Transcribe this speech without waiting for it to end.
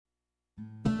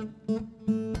From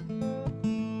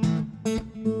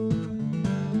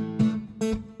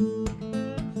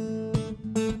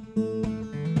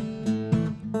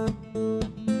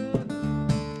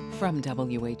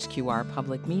WHQR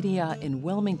Public Media in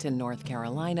Wilmington, North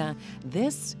Carolina,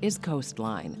 this is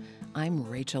Coastline. I'm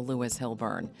Rachel Lewis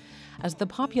Hilburn. As the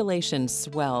population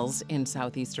swells in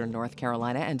southeastern North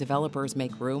Carolina and developers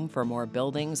make room for more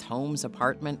buildings, homes,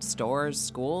 apartments, stores,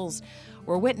 schools,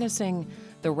 we're witnessing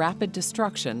the rapid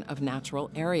destruction of natural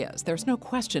areas. There's no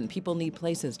question people need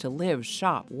places to live,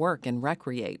 shop, work, and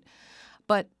recreate.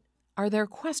 But are there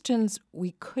questions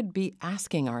we could be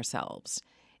asking ourselves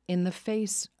in the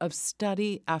face of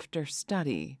study after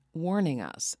study warning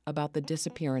us about the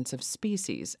disappearance of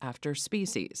species after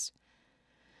species?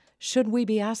 Should we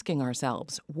be asking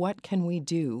ourselves, what can we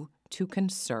do to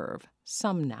conserve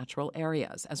some natural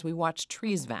areas as we watch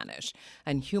trees vanish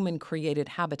and human-created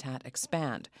habitat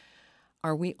expand?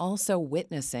 Are we also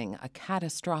witnessing a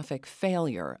catastrophic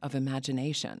failure of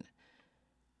imagination?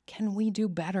 Can we do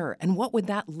better? And what would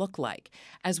that look like?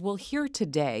 As we'll hear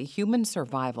today, human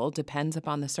survival depends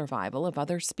upon the survival of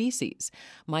other species.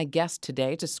 My guest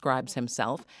today describes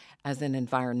himself as an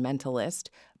environmentalist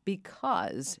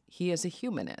because he is a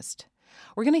humanist.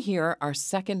 We're going to hear our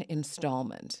second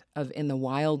installment of In the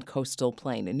Wild Coastal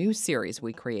Plain, a new series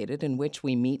we created in which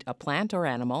we meet a plant or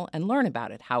animal and learn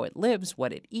about it, how it lives,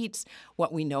 what it eats,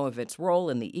 what we know of its role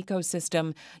in the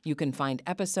ecosystem. You can find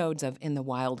episodes of In the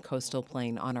Wild Coastal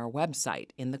Plain on our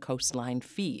website in the CoastLine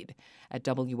feed at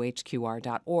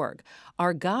WHQR.org.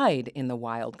 Our guide in the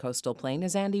Wild Coastal Plain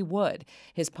is Andy Wood.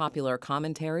 His popular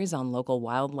commentaries on local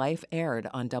wildlife aired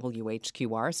on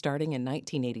WHQR starting in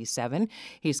 1987.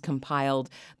 He's compiled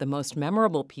the most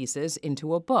memorable pieces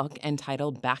into a book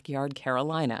entitled Backyard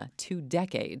Carolina, 2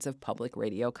 decades of public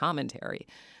radio commentary.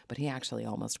 But he actually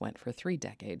almost went for 3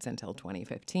 decades until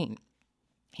 2015.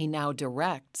 He now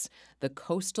directs the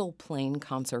Coastal Plain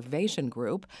Conservation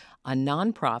Group, a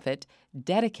nonprofit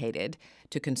dedicated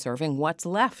to conserving what's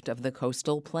left of the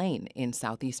coastal plain in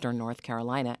southeastern North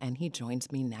Carolina, and he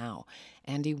joins me now.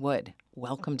 Andy Wood,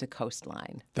 welcome to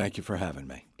Coastline. Thank you for having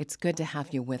me. It's good to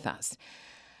have you with us.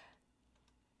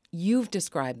 You've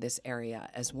described this area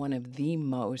as one of the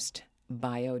most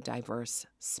biodiverse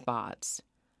spots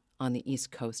on the east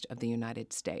coast of the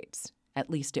United States. At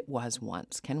least it was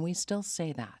once. Can we still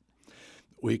say that?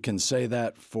 We can say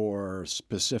that for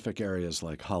specific areas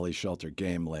like Holly Shelter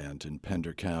Game Land in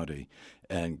Pender County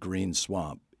and Green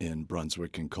Swamp in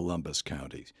Brunswick and Columbus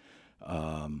counties.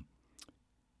 Can't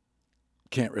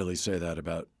really say that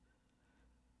about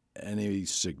any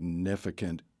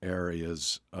significant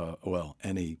areas,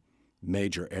 any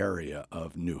major area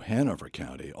of New Hanover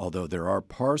County, although there are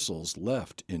parcels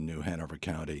left in New Hanover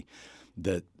County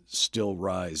that still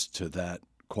rise to that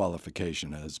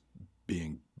qualification as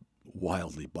being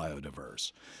wildly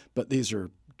biodiverse. But these are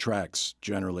tracts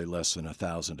generally less than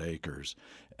 1,000 acres.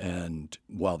 And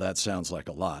while that sounds like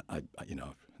a lot,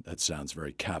 that sounds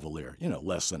very cavalier,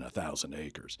 less than 1,000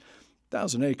 acres.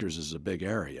 1,000 acres is a big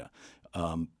area,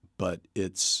 but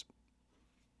it's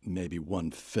maybe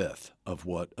 1/5 of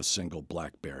what a single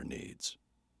black bear needs.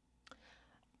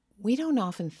 We don't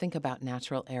often think about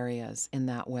natural areas in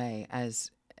that way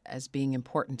as being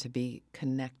important to be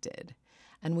connected.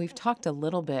 And we've talked a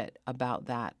little bit about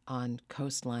that on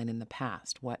Coastline in the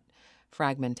past, what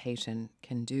fragmentation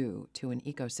can do to an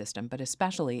ecosystem. But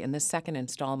especially in this second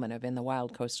installment of In the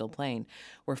Wild Coastal Plain,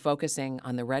 we're focusing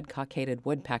on the red-cockaded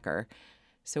woodpecker.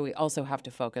 So we also have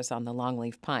to focus on the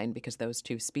longleaf pine because those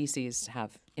two species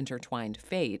have intertwined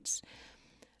fates.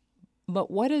 But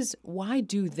why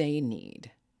do they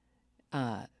need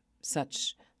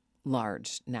such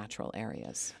large natural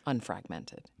areas,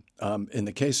 unfragmented? In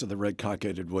the case of the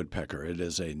red-cockaded woodpecker, it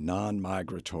is a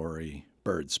non-migratory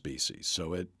bird species.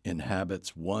 So it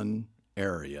inhabits one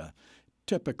area,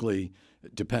 typically,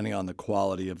 depending on the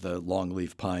quality of the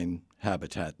longleaf pine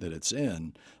habitat that it's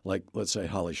in, like, let's say,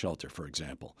 Holly Shelter, for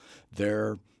example.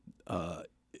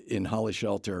 In Holly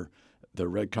Shelter, the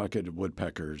red-cockaded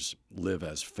woodpeckers live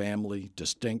as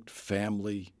distinct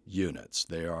family units.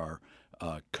 They are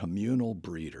communal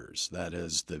breeders. That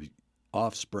is, the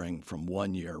offspring from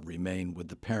one year remain with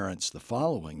the parents the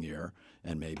following year,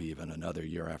 and maybe even another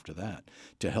year after that,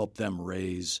 to help them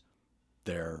raise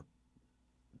their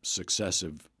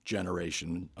successive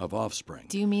generation of offspring.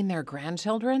 Do you mean their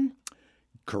grandchildren?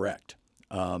 Correct.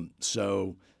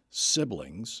 So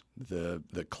siblings,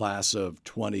 the class of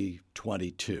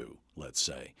 2022, let's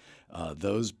say,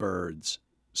 those birds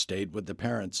stayed with the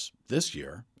parents this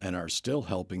year and are still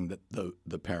helping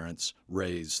the parents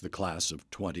raise the class of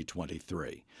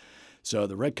 2023. So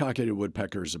the red-cockaded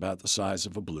woodpecker is about the size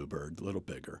of a bluebird, a little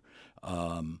bigger,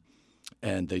 and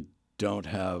they don't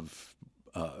have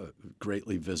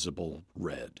greatly visible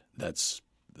red. That's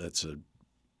a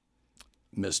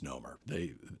misnomer.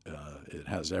 It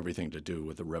has everything to do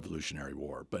with the Revolutionary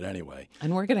War. But anyway.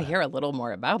 And we're going to hear a little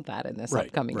more about that in this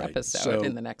upcoming right. episode So,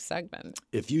 in the next segment.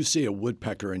 If you see a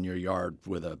woodpecker in your yard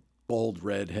with a bold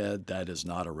red head, that is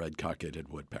not a red-cockaded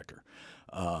woodpecker.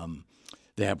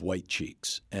 They have white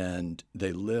cheeks, and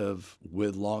they live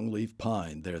with longleaf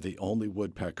pine. They're the only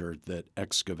woodpecker that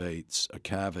excavates a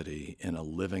cavity in a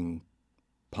living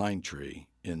pine tree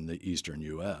in the eastern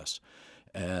U.S.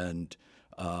 And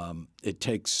it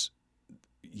takes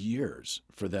years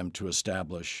for them to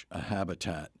establish a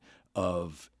habitat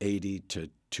of 80 to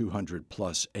 200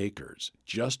 plus acres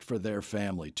just for their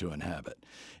family to inhabit.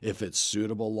 If it's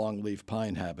suitable longleaf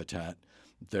pine habitat,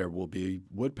 there will be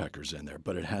woodpeckers in there,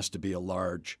 but it has to be a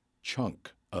large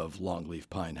chunk of longleaf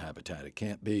pine habitat. It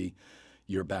can't be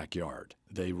your backyard.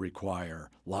 They require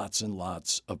lots and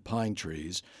lots of pine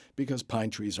trees because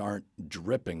pine trees aren't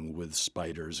dripping with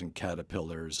spiders and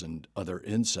caterpillars and other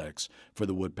insects for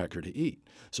the woodpecker to eat.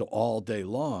 So all day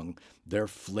long, they're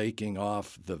flaking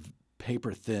off the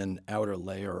paper-thin outer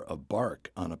layer of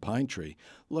bark on a pine tree,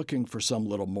 looking for some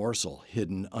little morsel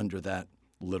hidden under that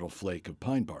little flake of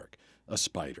pine bark. A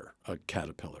spider, a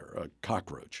caterpillar, a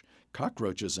cockroach.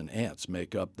 Cockroaches and ants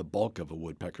make up the bulk of a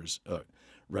woodpecker's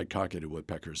red-cockaded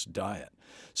woodpecker's diet.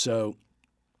 So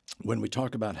when we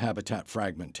talk about habitat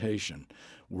fragmentation,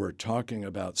 we're talking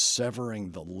about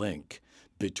severing the link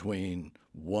between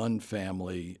one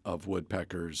family of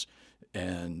woodpeckers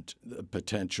and the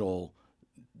potential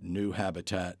new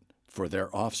habitat for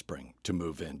their offspring to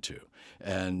move into.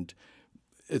 And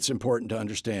it's important to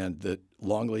understand that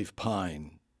longleaf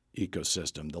pine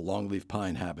ecosystem, the longleaf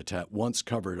pine habitat, once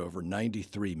covered over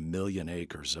 93 million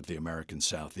acres of the American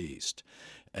Southeast,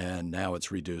 and now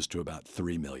it's reduced to about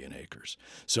 3 million acres.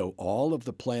 So all of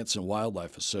the plants and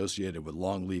wildlife associated with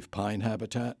longleaf pine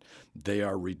habitat, they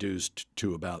are reduced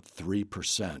to about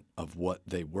 3% of what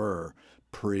they were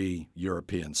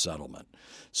pre-European settlement.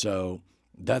 So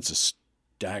that's a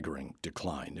staggering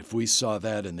decline. If we saw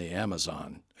that in the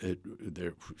Amazon,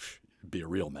 there'd be a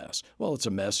real mess. Well, it's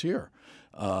a mess here.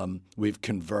 We've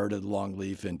converted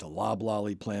longleaf into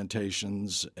loblolly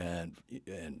plantations and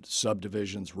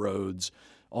subdivisions, roads,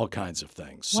 all kinds of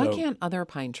things. Why can't other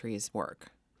pine trees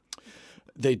work?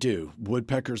 They do.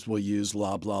 Woodpeckers will use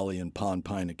loblolly and pond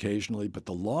pine occasionally, but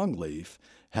the longleaf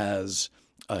has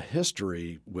a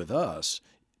history with us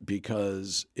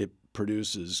because it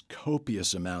produces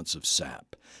copious amounts of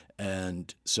sap.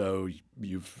 And so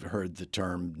you've heard the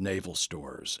term navel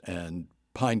stores and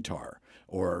pine tar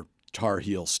or tar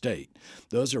heel state.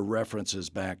 Those are references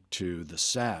back to the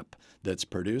sap that's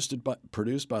produced by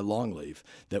longleaf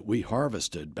that we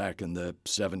harvested back in the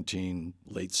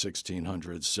late 1600s,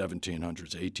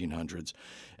 1700s, 1800s,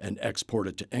 and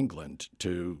exported to England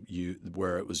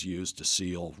where it was used to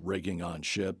seal rigging on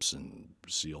ships and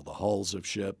seal the hulls of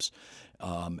ships,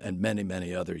 and many,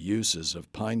 many other uses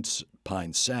of pine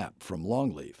sap from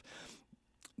longleaf.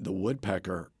 The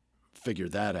woodpecker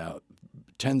figured that out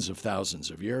tens of thousands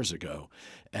of years ago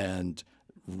and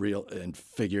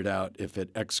figured out if it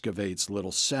excavates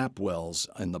little sap wells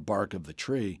in the bark of the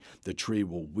tree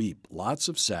will weep lots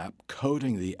of sap,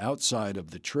 coating the outside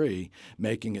of the tree,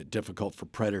 making it difficult for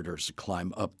predators to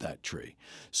climb up that tree.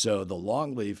 So the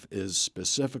longleaf is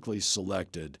specifically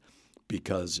selected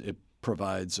because it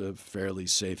provides a fairly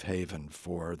safe haven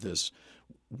for this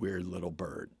weird little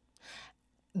bird.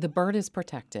 The bird is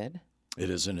protected. It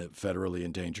is a federally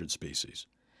endangered species.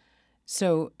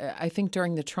 So I think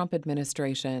during the Trump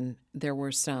administration, there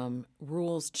were some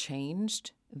rules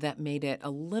changed that made it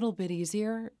a little bit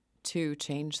easier to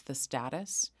change the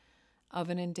status of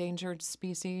an endangered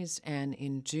species. And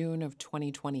in June of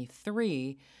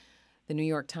 2023, the New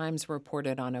York Times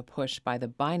reported on a push by the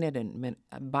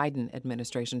Biden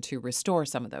administration to restore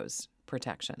some of those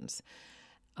protections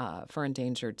for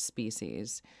endangered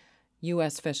species.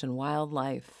 U.S. Fish and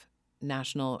Wildlife,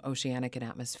 National Oceanic and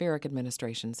Atmospheric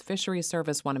Administration's Fisheries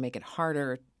Service want to make it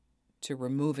harder to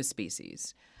remove a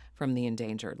species from the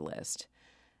endangered list.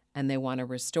 And they want to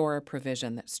restore a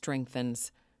provision that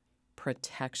strengthens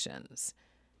protections.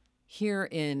 Here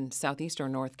in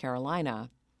southeastern North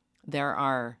Carolina, there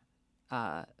are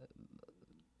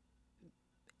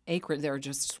there are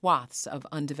just swaths of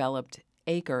undeveloped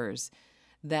acres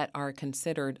that are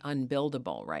considered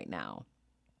unbuildable right now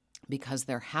because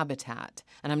their habitat,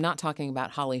 and I'm not talking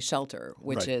about Holly Shelter,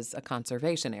 which Right. is a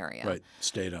conservation area. Right,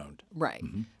 state-owned. Right.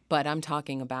 Mm-hmm. But I'm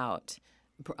talking about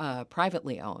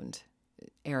privately owned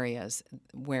areas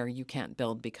where you can't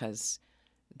build because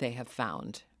they have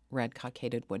found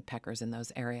red-cockaded woodpeckers in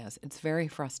those areas. It's very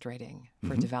frustrating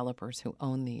for developers who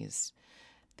own these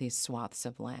swaths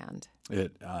of land.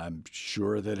 I'm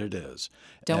sure that it is.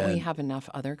 Don't we have enough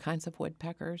other kinds of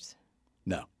woodpeckers?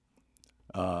 No.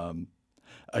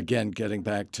 Again, getting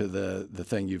back to the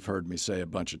thing you've heard me say a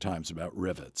bunch of times about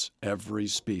rivets. Every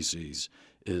species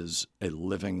is a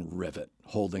living rivet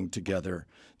holding together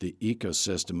the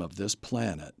ecosystem of this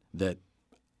planet that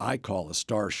I call a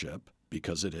starship,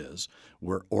 because it is.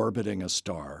 We're orbiting a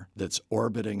star that's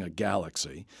orbiting a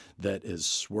galaxy that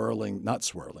is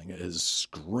is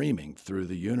screaming through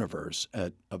the universe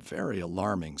at a very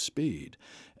alarming speed.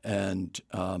 And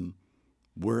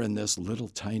we're in this little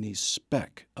tiny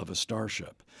speck of a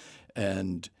starship.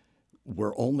 And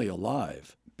we're only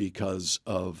alive because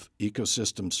of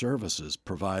ecosystem services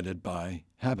provided by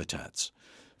habitats,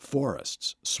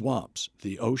 forests, swamps,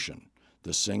 the ocean,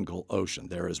 the single ocean.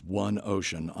 There is one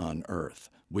ocean on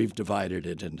Earth. We've divided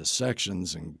it into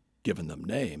sections and given them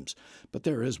names, but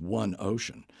there is one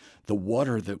ocean. The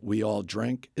water that we all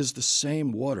drink is the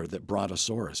same water that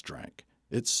Brontosaurus drank.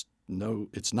 It's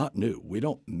not new. We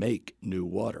don't make new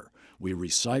water. We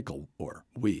recycle,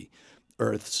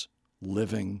 Earth's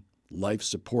living life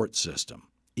support system,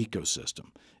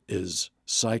 ecosystem, is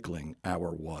cycling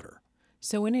our water.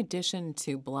 So in addition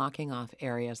to blocking off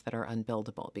areas that are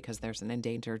unbuildable because there's an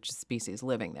endangered species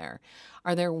living there,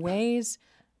 are there ways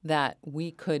that we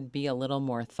could be a little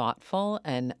more thoughtful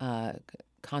and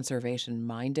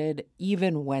conservation-minded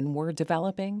even when we're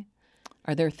developing?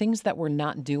 Are there things that we're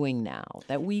not doing now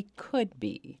that we could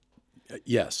be?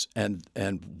 Yes, and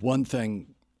one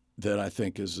thing that I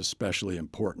think is especially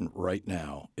important right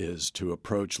now is to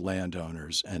approach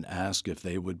landowners and ask if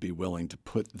they would be willing to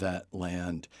put that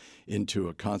land into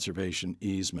a conservation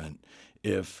easement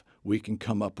if we can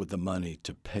come up with the money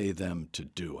to pay them to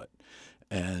do it.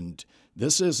 And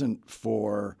this isn't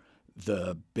for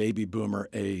the baby boomer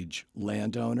age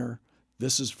landowner.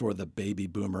 This is for the baby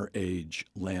boomer age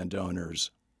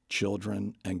landowners'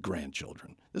 children and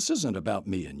grandchildren. This isn't about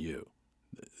me and you.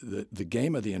 The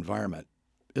game of the environment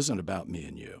isn't about me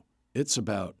and you. It's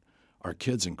about our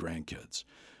kids and grandkids.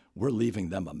 We're leaving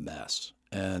them a mess.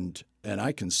 And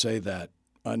I can say that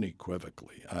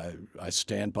unequivocally. I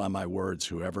stand by my words,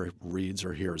 whoever reads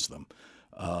or hears them.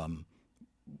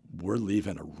 We're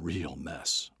leaving a real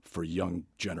mess for young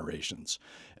generations.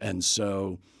 And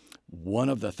so one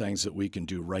of the things that we can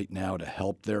do right now to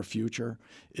help their future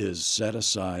is set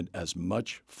aside as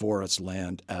much forest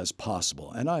land as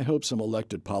possible. And I hope some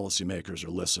elected policymakers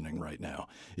are listening right now.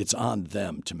 It's on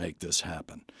them to make this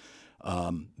happen.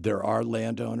 There are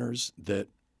landowners that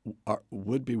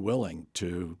would be willing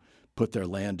to put their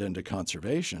land into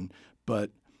conservation,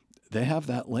 but they have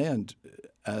that land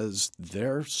as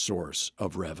their source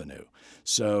of revenue.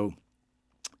 So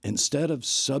instead of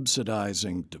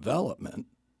subsidizing development,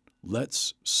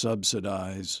 let's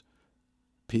subsidize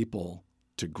people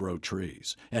to grow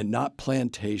trees, and not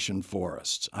plantation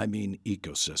forests. I mean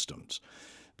ecosystems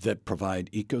that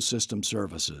provide ecosystem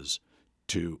services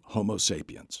to Homo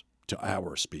sapiens, to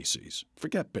our species.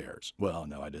 Forget bears. Well,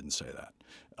 no, I didn't say that.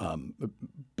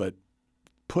 But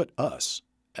put us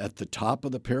at the top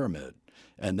of the pyramid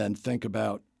and then think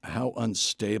about how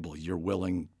unstable you're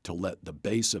willing to let the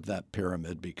base of that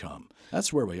pyramid become.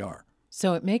 That's where we are.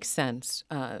 So it makes sense.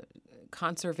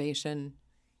 Conservation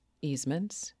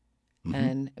easements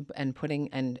and putting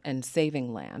and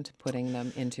saving land, putting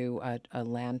them into a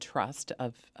land trust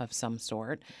of some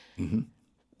sort.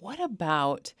 What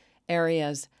about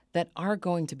areas that are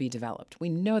going to be developed? We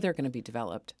know they're going to be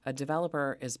developed. A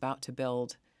developer is about to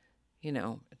build,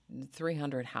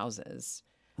 300 houses,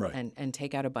 right, and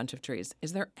take out a bunch of trees.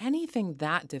 Is there anything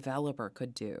that developer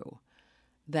could do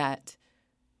that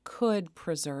could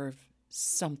preserve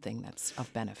something that's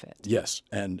of benefit? Yes,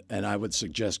 and I would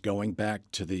suggest going back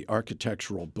to the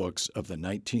architectural books of the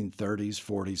 1930s,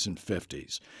 40s, and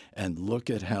 50s and look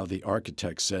at how the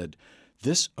architect said,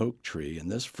 this oak tree in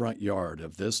this front yard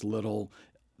of this little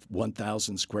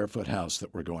 1,000 square foot house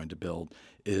that we're going to build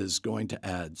is going to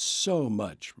add so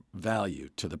much value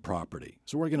to the property.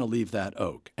 So we're going to leave that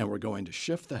oak, and we're going to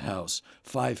shift the house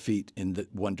 5 feet in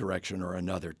one direction or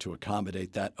another to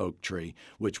accommodate that oak tree,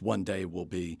 which one day will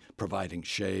be providing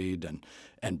shade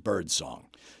and birdsong.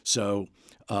 So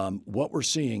what we're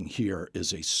seeing here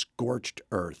is a scorched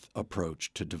earth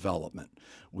approach to development.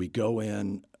 We go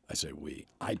in, I say we,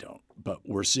 I don't, but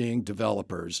we're seeing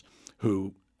developers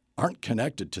who aren't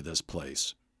connected to this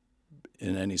place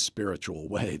in any spiritual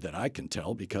way that I can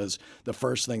tell, because the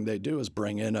first thing they do is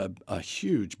bring in a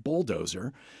huge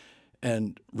bulldozer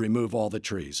and remove all the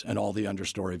trees and all the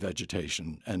understory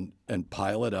vegetation and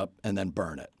pile it up and then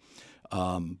burn it.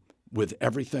 With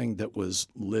everything that was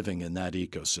living in that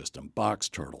ecosystem, box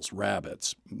turtles,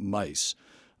 rabbits, mice,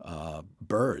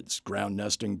 birds, ground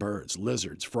nesting birds,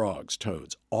 lizards, frogs,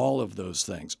 toads, all of those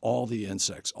things, all the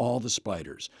insects, all the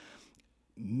spiders.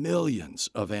 Millions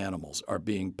of animals are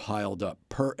being piled up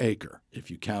per acre.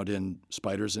 If you count in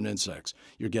spiders and insects,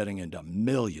 you're getting into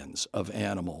millions of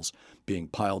animals being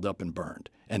piled up and burned.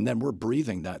 And then we're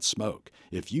breathing that smoke.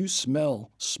 If you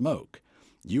smell smoke,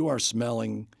 you are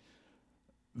smelling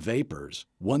vapors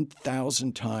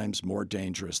 1,000 times more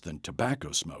dangerous than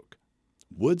tobacco smoke.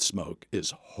 Wood smoke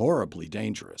is horribly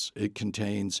dangerous. It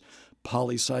contains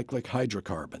polycyclic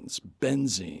hydrocarbons,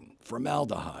 benzene,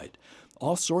 formaldehyde,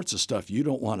 all sorts of stuff you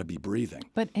don't want to be breathing.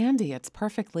 But Andy, it's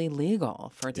perfectly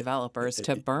legal for developers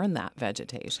to burn that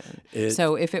vegetation.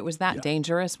 So if it was that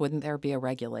dangerous, wouldn't there be a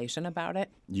regulation about it?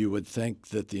 You would think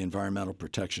that the Environmental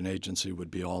Protection Agency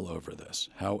would be all over this.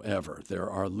 However, there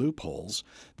are loopholes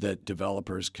that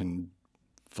developers can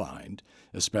find,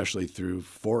 especially through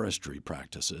forestry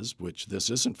practices, which this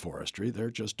isn't forestry,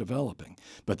 they're just developing.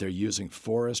 But they're using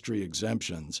forestry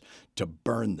exemptions to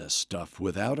burn this stuff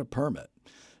without a permit.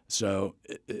 So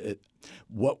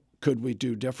what could we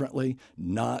do differently?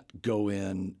 Not go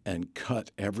in and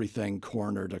cut everything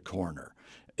corner to corner.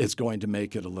 It's going to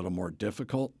make it a little more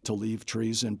difficult to leave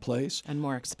trees in place. And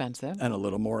more expensive. And a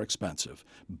little more expensive.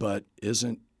 But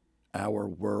isn't our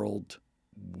world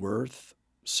worth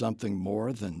something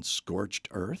more than scorched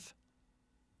earth?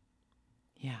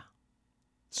 Yeah.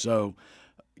 So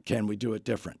can we do it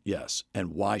different? Yes.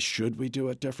 And why should we do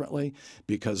it differently?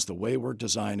 Because the way we're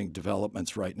designing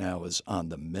developments right now is on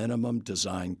the minimum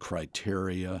design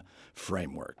criteria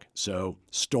framework. So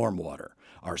stormwater.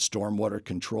 Our stormwater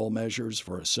control measures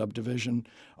for a subdivision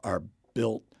are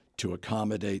built to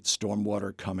accommodate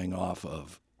stormwater coming off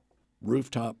of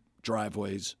rooftop,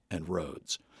 driveways, and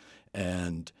roads.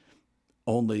 And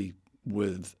only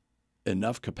with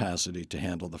enough capacity to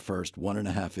handle the first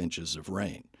 1.5 inches of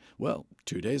rain. Well,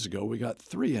 2 days ago we got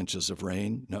 3 inches of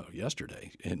rain. No,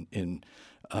 yesterday in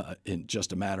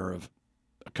just a matter of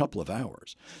a couple of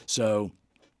hours. So,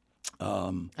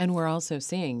 and we're also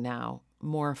seeing now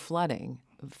more flooding,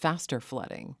 faster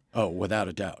flooding. Oh, without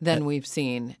a doubt. Than we've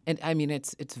seen. And I mean,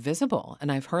 it's visible,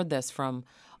 and I've heard this from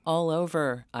all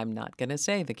over. I'm not going to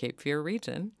say the Cape Fear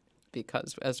region,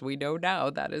 because as we know now,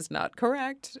 that is not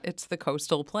correct. It's the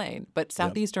coastal plain. But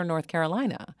southeastern North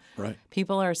Carolina, right.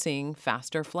 People are seeing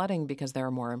faster flooding because there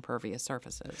are more impervious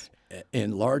surfaces.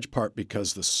 In large part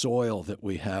because the soil that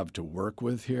we have to work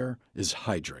with here is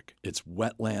hydric. It's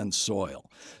wetland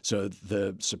soil. So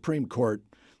the Supreme Court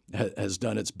has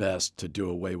done its best to do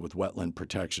away with wetland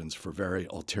protections for very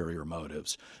ulterior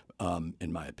motives,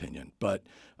 in my opinion. But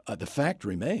the fact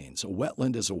remains, a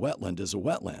wetland is a wetland is a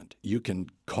wetland. You can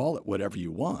call it whatever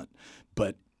you want,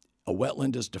 but a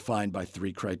wetland is defined by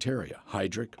 3 criteria: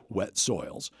 hydric, wet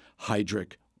soils,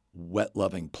 hydric,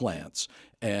 wet-loving plants,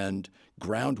 and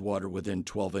groundwater within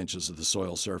 12 inches of the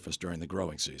soil surface during the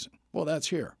growing season. Well, that's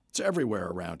here. It's everywhere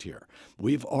around here.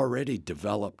 We've already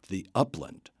developed the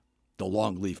upland, the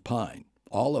longleaf pine.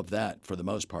 All of that, for the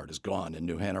most part, is gone in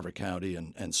New Hanover County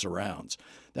and surrounds.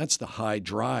 That's the high,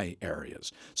 dry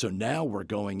areas. So now we're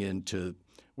going into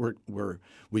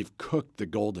we've cooked the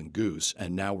golden goose,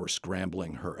 and now we're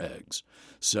scrambling her eggs.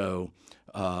 So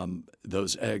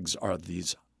those eggs are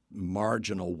these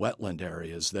marginal wetland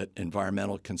areas that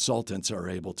environmental consultants are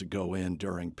able to go in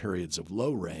during periods of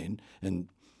low rain, and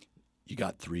you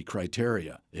got 3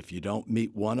 criteria. If you don't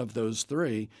meet one of those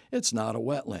 3, it's not a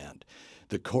wetland.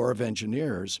 The Corps of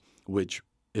Engineers, which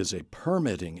is a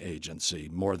permitting agency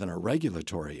more than a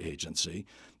regulatory agency,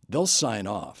 they'll sign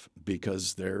off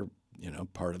because they're,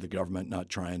 part of the government not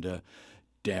trying to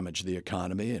damage the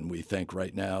economy. And we think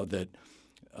right now that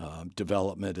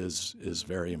development is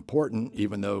very important,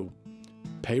 even though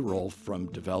payroll from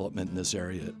development in this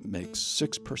area makes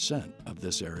 6% of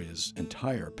this area's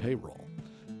entire payroll.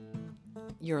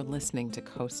 You're listening to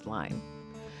Coastline.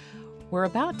 We're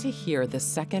about to hear the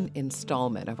second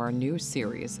installment of our new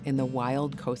series in the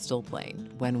wild coastal plain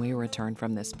when we return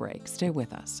from this break. Stay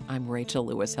with us. I'm Rachel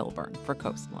Lewis Hilburn for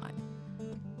Coastline.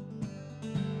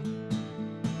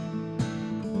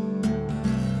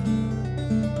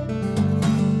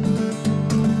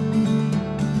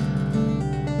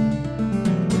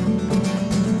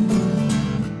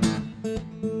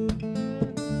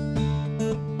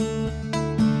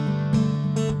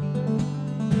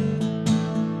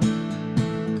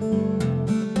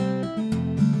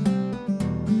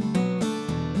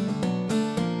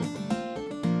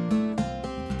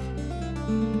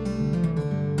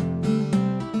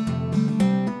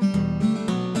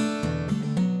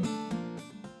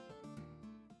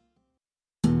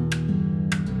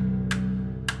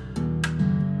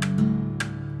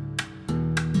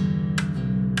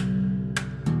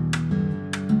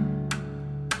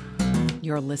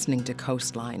 you're listening to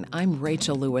Coastline. I'm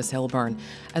Rachel Lewis Hilburn.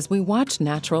 As we watch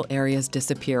natural areas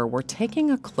disappear, we're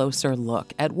taking a closer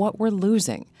look at what we're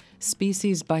losing,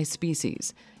 species by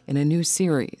species, in a new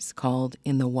series called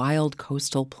In the Wild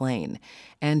Coastal Plain.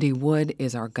 Andy Wood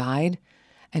is our guide,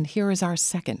 and here is our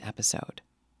second episode.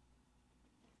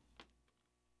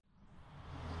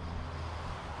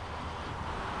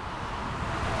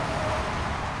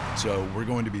 So we're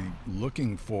going to be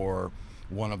looking for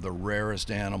one of the rarest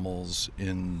animals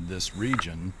in this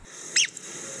region.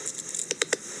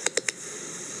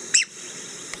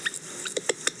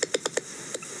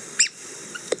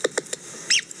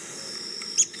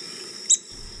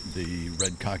 The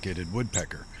red-cockaded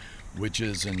woodpecker, which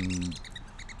is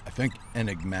I think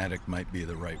enigmatic might be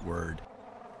the right word.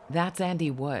 That's Andy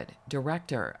Wood,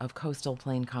 director of Coastal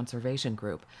Plain Conservation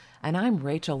Group, and I'm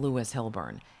Rachel Lewis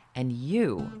Hilburn. And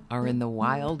you are in the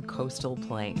wild coastal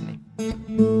plain.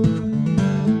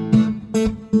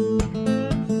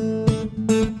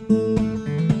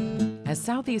 As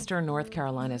southeastern North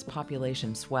Carolina's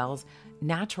population swells,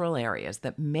 natural areas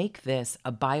that make this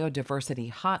a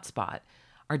biodiversity hotspot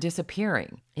are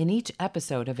disappearing. In each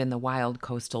episode of In the Wild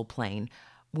Coastal Plain,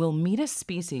 we'll meet a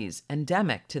species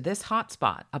endemic to this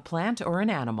hotspot, a plant or an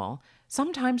animal,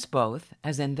 sometimes both,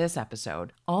 as in this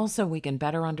episode, all so we can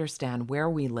better understand where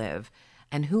we live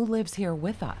and who lives here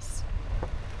with us.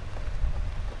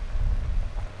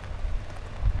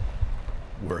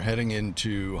 We're heading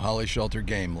into Holly Shelter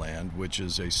Game Land, which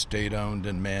is a state-owned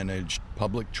and managed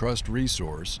public trust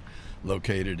resource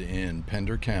located in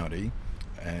Pender County,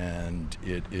 and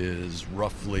it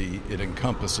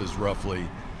encompasses roughly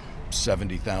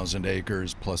 70,000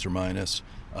 acres, plus or minus.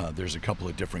 There's a couple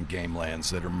of different game lands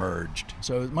that are merged,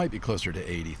 so it might be closer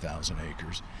to 80,000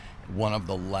 acres. One of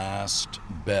the last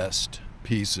best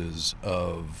pieces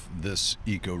of this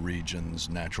ecoregion's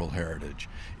natural heritage,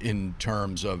 in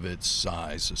terms of its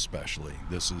size especially.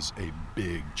 This is a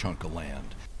big chunk of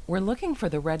land. We're looking for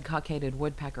the red-cockaded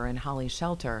woodpecker in Holly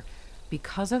Shelter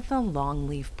because of the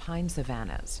longleaf pine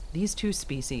savannas. These two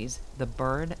species, the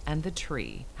bird and the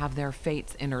tree, have their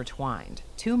fates intertwined,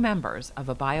 two members of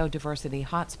a biodiversity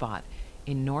hotspot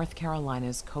in North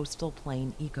Carolina's coastal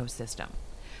plain ecosystem.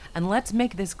 And let's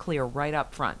make this clear right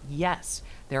up front. Yes,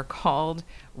 they're called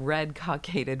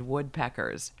red-cockaded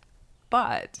woodpeckers,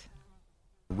 but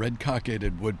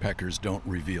Red-cockaded woodpeckers don't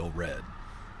reveal red.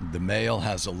 The male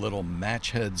has a little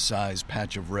match head-sized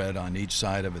patch of red on each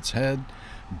side of its head,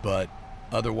 but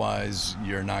otherwise,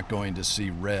 you're not going to see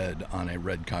red on a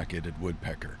red-cockaded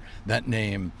woodpecker. That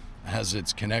name has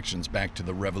its connections back to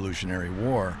the Revolutionary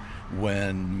War,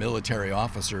 when military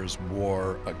officers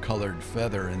wore a colored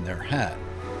feather in their hat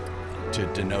to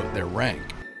denote their rank.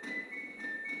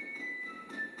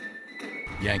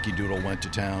 Yankee Doodle went to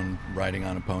town riding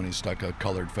on a pony, stuck a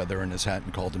colored feather in his hat,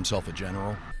 and called himself a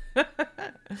general.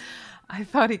 I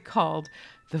thought he called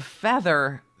the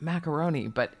feather macaroni,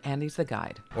 but Andy's the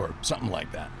guide. Or something like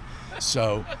that.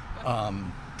 So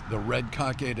the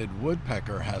red-cockaded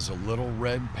woodpecker has a little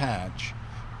red patch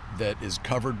that is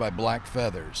covered by black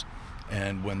feathers.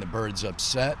 And when the bird's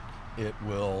upset, it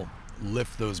will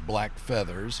lift those black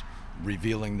feathers,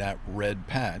 revealing that red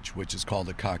patch, which is called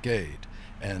a cockade.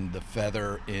 And the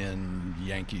feather in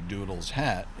Yankee Doodle's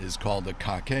hat is called a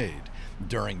cockade.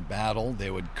 During battle,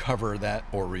 they would cover that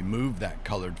or remove that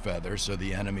colored feather so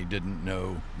the enemy didn't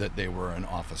know that they were an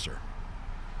officer.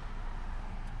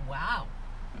 Wow.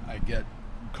 I get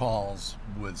calls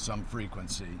with some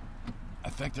frequency. I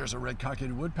think there's a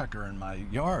red-cockaded woodpecker in my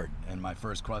yard. And my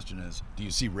first question is, do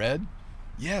you see red?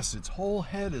 Yes, its whole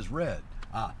head is red.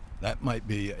 That might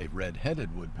be a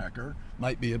red-headed woodpecker,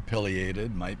 might be a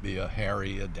pileated, might be a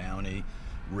hairy, a downy,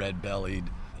 red-bellied,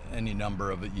 any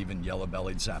number of even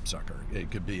yellow-bellied sapsucker.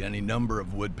 It could be any number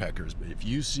of woodpeckers, but if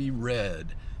you see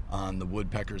red on the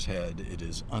woodpecker's head, it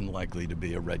is unlikely to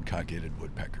be a red-cockaded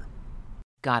woodpecker.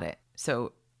 Got it.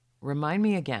 So remind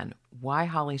me again why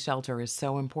Holly Shelter is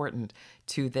so important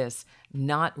to this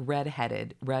not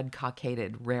red-headed,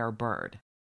 red-cockaded rare bird.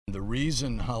 The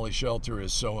reason Holly Shelter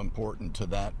is so important to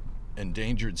that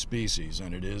endangered species,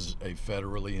 and it is a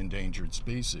federally endangered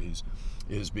species,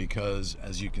 is because,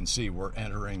 as you can see, we're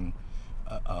entering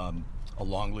a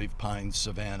longleaf pine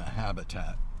savanna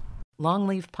habitat.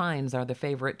 Longleaf pines are the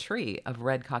favorite tree of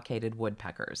red-cockaded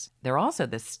woodpeckers. They're also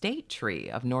the state tree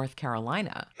of North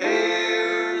Carolina.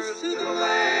 Here's to the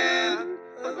land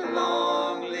of the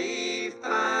longleaf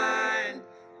pine,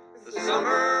 the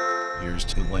summer. Here's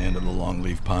to the land of the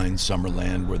longleaf pine, summer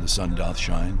land where the sun doth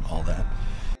shine, all that.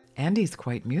 Andy's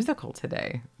quite musical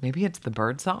today. Maybe it's the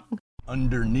bird song?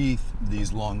 Underneath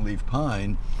these longleaf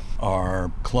pine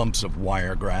are clumps of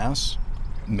wiregrass,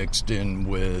 mixed in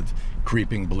with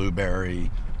creeping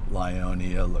blueberry,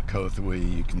 Lyonia,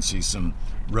 Lacothwe. You can see some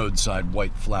roadside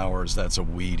white flowers. That's a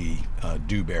weedy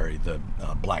dewberry, the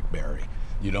blackberry.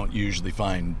 You don't usually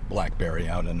find blackberry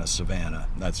out in a savanna.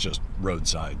 That's just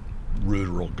roadside,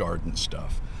 rural garden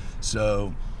stuff.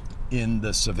 So in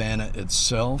the savanna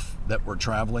itself that we're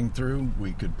traveling through,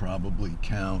 we could probably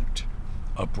count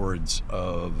upwards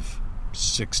of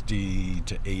 60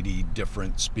 to 80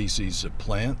 different species of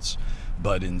plants.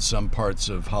 But in some parts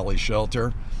of Holly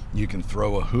Shelter, you can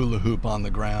throw a hula hoop on the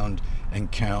ground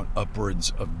and count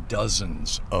upwards of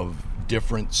dozens of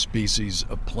different species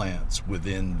of plants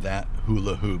within that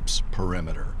hula hoop's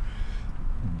perimeter.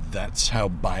 That's how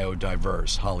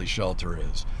biodiverse Holly Shelter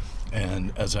is.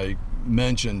 And as I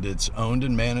mentioned, it's owned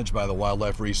and managed by the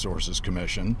Wildlife Resources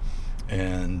Commission.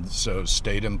 And so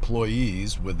state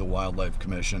employees with the Wildlife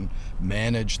Commission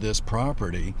manage this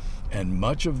property, and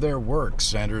much of their work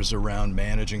centers around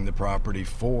managing the property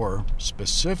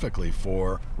specifically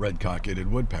for red-cockaded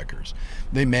woodpeckers.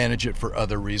 They manage it for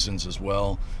other reasons as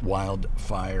well: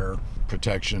 wildfire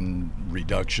protection,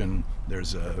 reduction.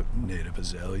 There's a native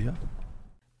azalea.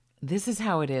 This is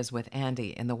how it is with Andy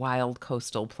in the wild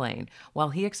coastal plain.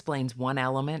 While he explains one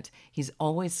element, he's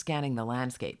always scanning the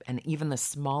landscape, and even the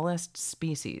smallest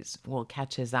species will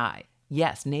catch his eye.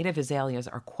 Yes, native azaleas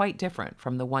are quite different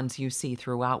from the ones you see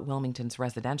throughout Wilmington's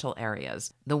residential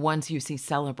areas, the ones you see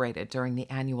celebrated during the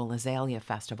annual Azalea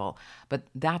Festival, but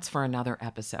that's for another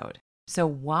episode. So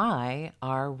why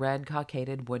are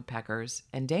red-cockaded woodpeckers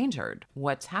endangered?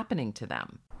 What's happening to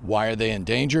them? Why are they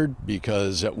endangered?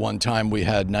 Because at one time we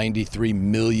had 93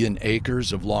 million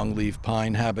acres of longleaf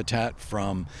pine habitat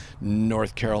from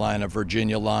North Carolina,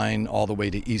 Virginia line all the way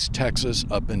to East Texas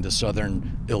up into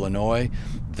southern Illinois.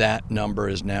 That number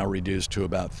is now reduced to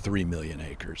about 3 million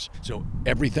acres. So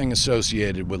everything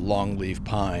associated with longleaf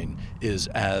pine is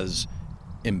as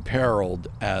imperiled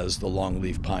as the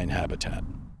longleaf pine habitat.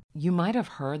 You might have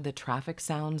heard the traffic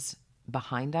sounds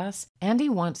behind us. Andy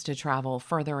wants to travel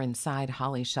further inside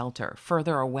Holly Shelter,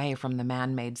 further away from the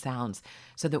man-made sounds,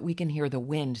 so that we can hear the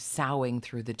wind soughing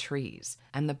through the trees.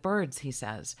 And the birds, he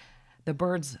says, the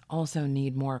birds also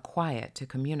need more quiet to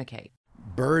communicate.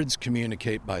 Birds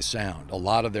communicate by sound. A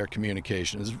lot of their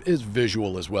communication is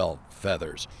visual as well,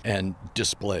 feathers and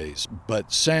displays.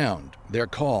 But sound, their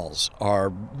calls are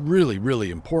really, really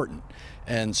important.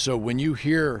 And so when you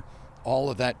hear all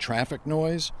of that traffic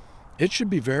noise, it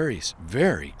should be very,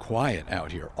 very quiet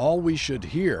out here. All we should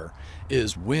hear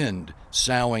is wind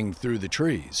soughing through the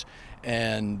trees,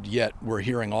 and yet we're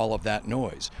hearing all of that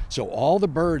noise. So all the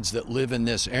birds that live in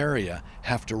this area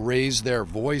have to raise their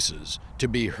voices to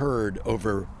be heard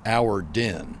over our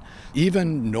din.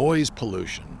 Even noise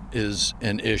pollution is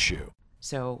an issue.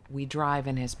 So we drive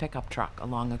in his pickup truck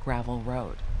along a gravel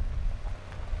road.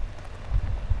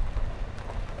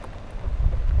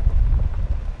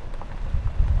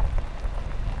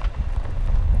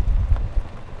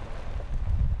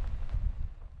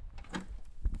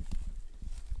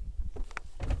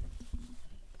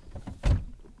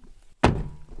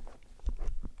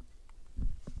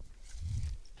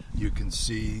 You can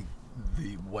see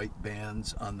the white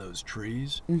bands on those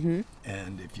trees. Mm-hmm.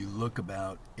 And if you look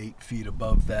about 8 feet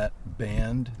above that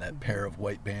band, that pair of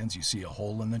white bands, you see a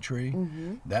hole in the tree.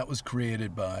 Mm-hmm. That was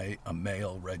created by a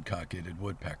male red-cockaded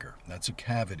woodpecker. That's a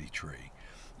cavity tree.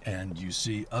 And you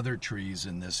see other trees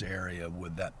in this area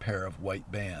with that pair of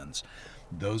white bands.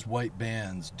 Those white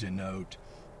bands denote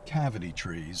cavity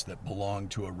trees that belong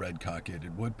to a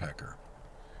red-cockaded woodpecker.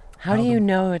 How do you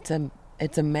know it's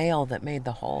a male that made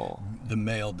the hole? The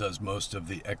male does most of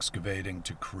the excavating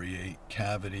to create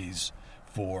cavities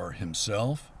for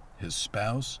himself, his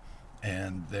spouse,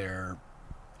 and their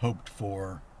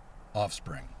hoped-for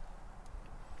offspring.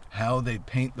 How they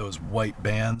paint those white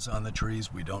bands on the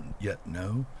trees, we don't yet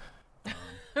know.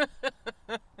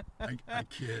 I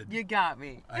kid. You got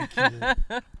me. I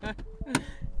kid.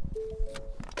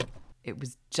 It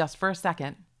was just for a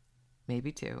second,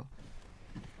 maybe two.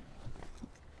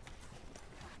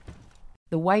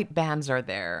 The white bands are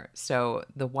there, so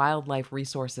the Wildlife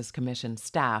Resources Commission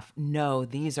staff know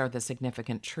these are the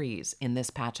significant trees in this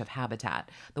patch of habitat,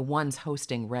 the ones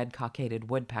hosting red-cockaded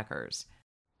woodpeckers.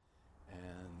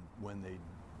 And when they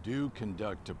do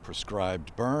conduct a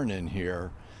prescribed burn in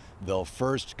here, they'll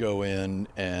first go in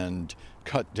and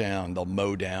they'll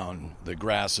mow down the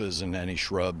grasses and any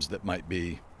shrubs that might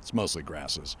be, it's mostly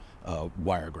grasses,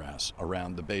 wiregrass,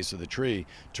 around the base of the tree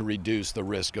to reduce the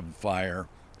risk of fire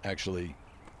actually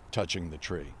touching the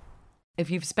tree. If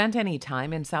you've spent any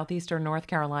time in southeastern North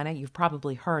Carolina, you've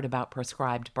probably heard about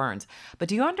prescribed burns. But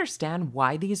do you understand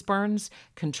why these burns,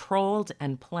 controlled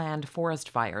and planned forest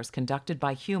fires conducted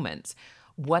by humans,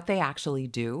 what they actually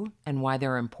do and why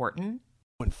they're important?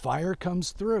 When fire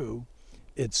comes through,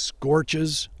 it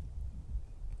scorches,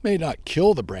 may not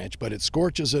kill the branch, but it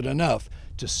scorches it enough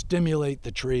to stimulate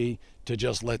the tree to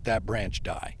just let that branch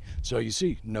die. So you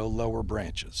see, no lower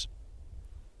branches.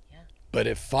 But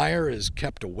if fire is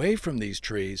kept away from these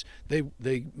trees,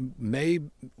 they may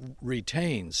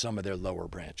retain some of their lower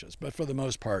branches, but for the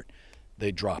most part,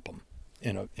 they drop them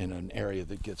in an area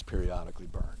that gets periodically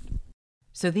burned.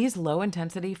 So these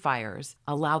low-intensity fires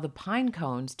allow the pine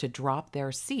cones to drop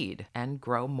their seed and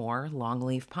grow more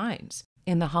longleaf pines.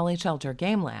 In the Holly Shelter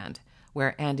Gameland,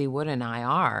 where Andy Wood and I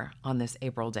are on this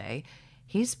April day,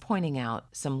 he's pointing out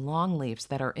some longleafs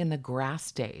that are in the grass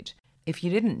stage. If you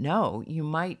didn't know, you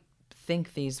might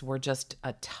think these were just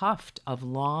a tuft of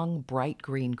long, bright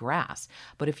green grass.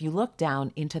 But if you look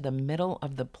down into the middle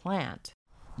of the plant,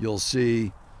 you'll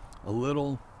see a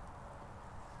little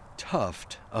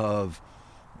tuft of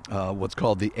what's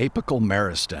called the apical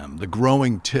meristem, the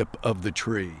growing tip of the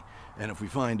tree. And if we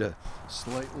find a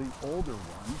slightly older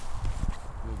one,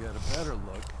 you'll get a better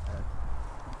look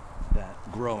at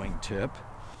that growing tip.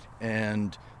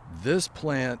 And this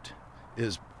plant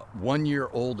is 1 year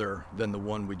older than the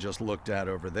one we just looked at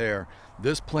over there.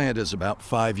 This plant is about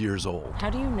 5 years old. How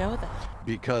do you know that?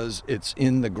 Because it's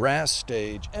in the grass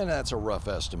stage, and that's a rough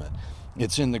estimate.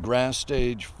 It's in the grass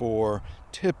stage for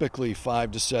typically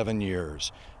 5 to 7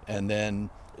 years. And then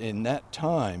in that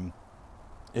time,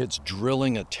 it's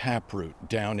drilling a taproot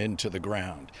down into the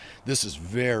ground. This is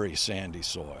very sandy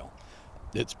soil.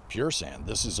 It's pure sand.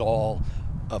 This is all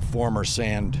a former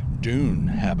sand dune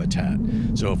habitat.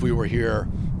 So if we were here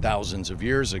thousands of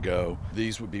years ago,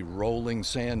 these would be rolling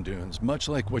sand dunes, much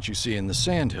like what you see in the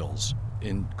sandhills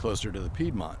in closer to the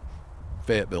Piedmont,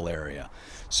 Fayetteville area.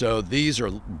 So these are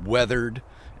weathered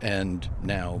and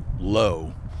now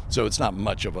low. So it's not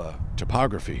much of a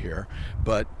topography here,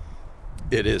 but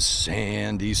it is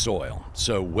sandy soil.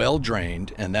 So well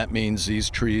drained, and that means these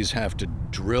trees have to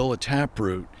drill a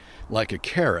taproot like a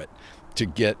carrot to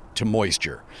get to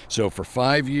moisture. So for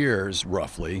 5 years,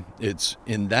 roughly, it's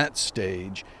in that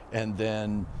stage, and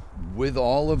then with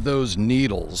all of those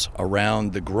needles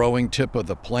around the growing tip of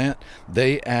the plant,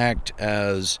 they act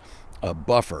as a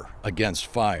buffer against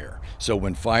fire. So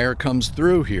when fire comes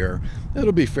through here,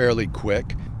 it'll be fairly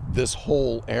quick. This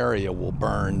whole area will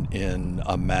burn in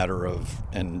a matter of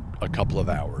a couple of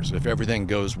hours. If everything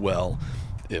goes well,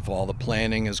 if all the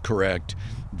planning is correct,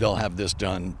 they'll have this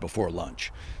done before lunch.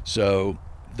 So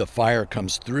the fire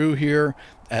comes through here,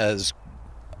 as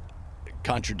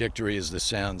contradictory as this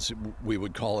sounds, we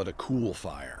would call it a cool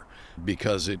fire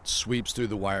because it sweeps through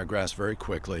the wiregrass very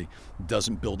quickly,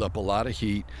 doesn't build up a lot of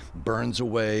heat, burns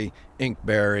away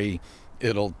inkberry.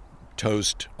 It'll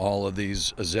toast all of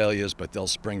these azaleas, but they'll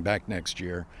spring back next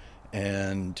year,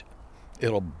 and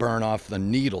it'll burn off the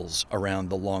needles around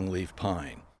the longleaf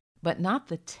pine. But not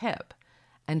the tip.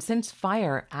 And since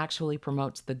fire actually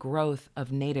promotes the growth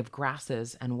of native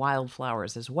grasses and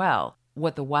wildflowers as well,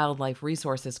 what the Wildlife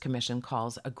Resources Commission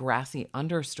calls a grassy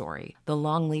understory, the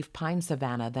longleaf pine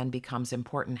savanna then becomes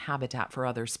important habitat for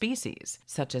other species,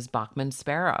 such as Bachman's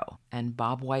sparrow and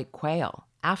bobwhite quail.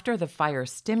 After the fire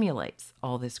stimulates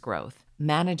all this growth,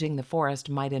 managing the forest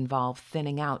might involve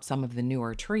thinning out some of the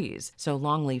newer trees, so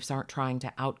longleafs aren't trying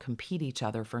to outcompete each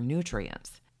other for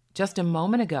nutrients. Just a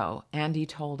moment ago, Andy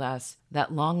told us that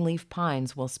longleaf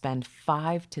pines will spend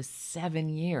 5 to 7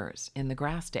 years in the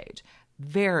grass stage.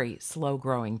 Very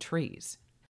slow-growing trees.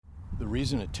 The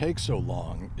reason it takes so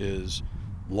long is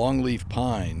longleaf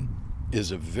pine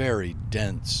is a very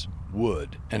dense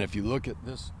wood. And if you look at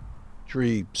this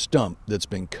tree stump that's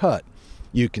been cut,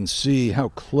 you can see how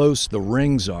close the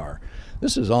rings are.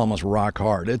 This is almost rock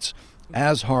hard. It's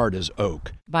as hard as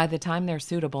oak. By the time they're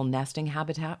suitable nesting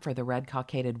habitat for the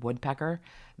red-cockaded woodpecker,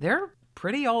 they're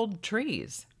pretty old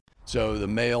trees. So the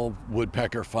male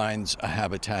woodpecker finds a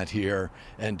habitat here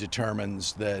and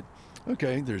determines that,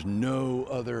 okay, there's no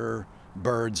other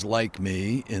birds like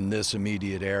me in this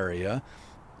immediate area.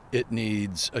 It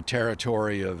needs a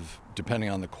territory of, depending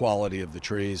on the quality of the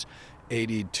trees,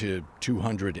 80 to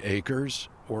 200 acres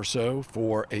or so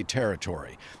for a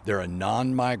territory. They're a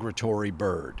non-migratory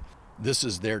bird. This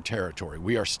is their territory.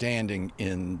 We are standing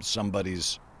in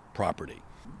somebody's property,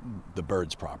 the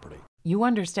bird's property. You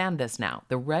understand this now.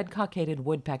 The red-cockaded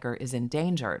woodpecker is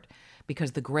endangered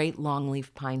because the great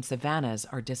longleaf pine savannas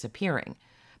are disappearing.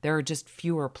 There are just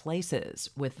fewer places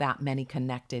with that many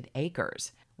connected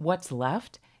acres. What's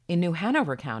left? In New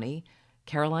Hanover County,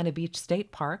 Carolina Beach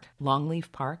State Park,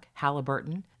 Longleaf Park,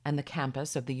 Halliburton, and the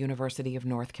campus of the University of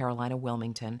North Carolina,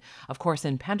 Wilmington. Of course,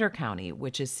 in Pender County,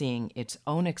 which is seeing its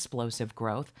own explosive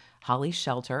growth, Holly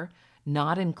Shelter,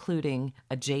 not including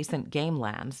adjacent game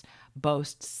lands,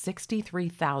 boasts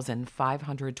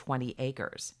 63,520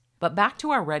 acres. But back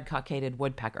to our red-cockaded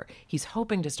woodpecker. He's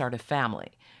hoping to start a family,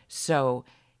 so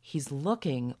he's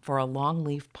looking for a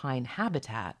longleaf pine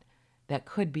habitat that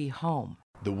could be home.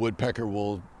 The woodpecker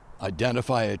will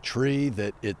identify a tree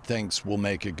that it thinks will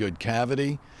make a good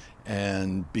cavity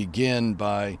and begin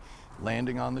by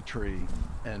landing on the tree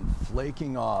and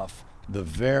flaking off the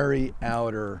very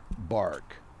outer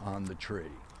bark on the tree.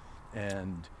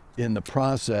 And in the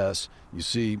process, you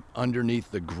see underneath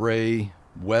the gray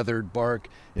weathered bark,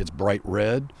 it's bright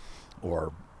red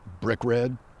or brick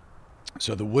red.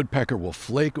 So the woodpecker will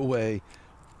flake away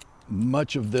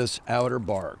much of this outer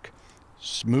bark,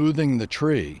 smoothing the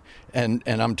tree. And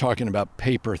I'm talking about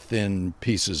paper thin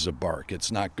pieces of bark.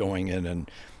 It's not going in and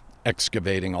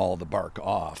excavating all the bark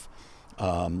off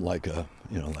like a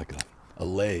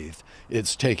lathe.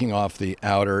 It's taking off the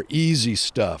outer easy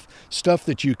stuff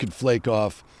that you could flake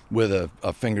off with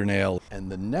a fingernail.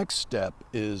 And the next step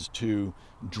is to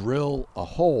drill a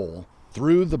hole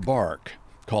through the bark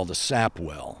called a sap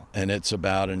well, and it's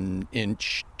about 1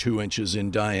 inch, 2 inches in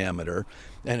diameter,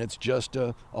 and it's just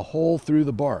a hole through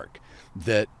the bark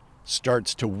that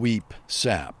starts to weep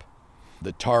sap.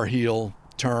 The tar heel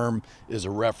term is a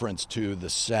reference to the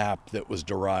sap that was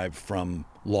derived from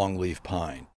longleaf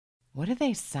pine. What do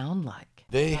they sound like?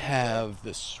 They have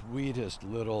the sweetest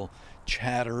little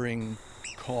chattering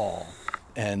call,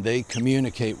 and they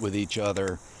communicate with each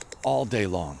other all day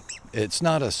long. It's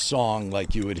not a song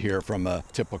like you would hear from a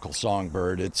typical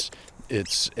songbird. And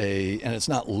it's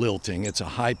not lilting. It's a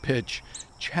high pitch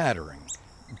chattering.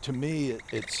 To me,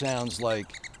 it sounds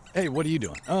like, "Hey, what are you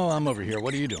doing?" "Oh, I'm over here."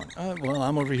 "What are you doing?" "Well,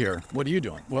 I'm over here." "What are you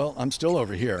doing?" "Well, I'm still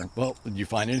over here." "Well, did you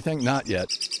find anything?" "Not yet."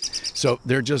 So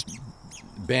they're just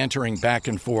bantering back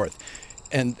and forth.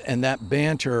 And that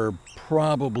banter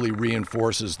probably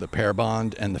reinforces the pair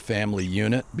bond and the family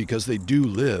unit, because they do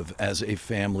live as a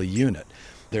family unit.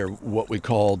 They're what we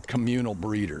call communal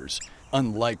breeders.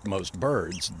 Unlike most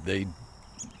birds, they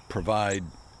provide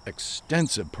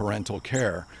extensive parental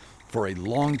care for a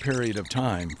long period of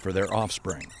time for their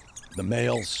offspring. The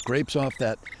male scrapes off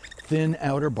that thin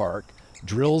outer bark,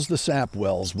 drills the sap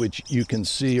wells, which you can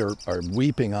see are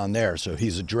weeping on there. So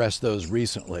he's addressed those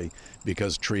recently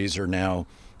because trees are now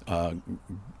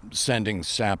sending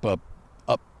sap up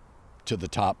to the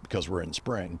top because we're in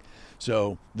spring.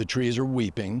 So the trees are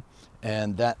weeping,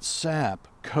 and that sap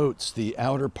coats the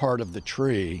outer part of the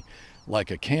tree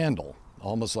like a candle,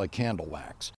 almost like candle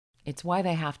wax. It's why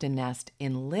they have to nest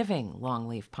in living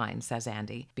longleaf pine, says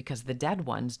Andy, because the dead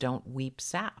ones don't weep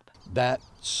sap. That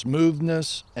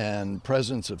smoothness and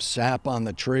presence of sap on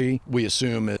the tree, we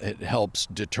assume it helps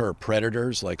deter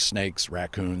predators like snakes,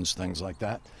 raccoons, things like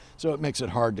that. So it makes it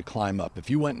hard to climb up. If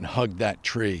you went and hugged that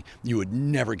tree, you would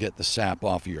never get the sap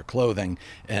off of your clothing,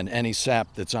 and any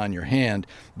sap that's on your hand,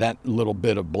 that little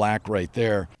bit of black right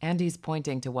there. Andy's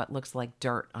pointing to what looks like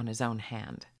dirt on his own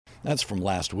hand. That's from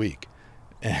last week.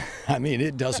 I mean,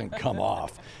 it doesn't come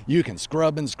off. You can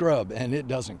scrub and scrub, and it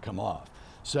doesn't come off.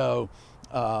 So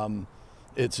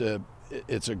it's a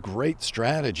great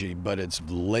strategy, but it's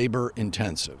labor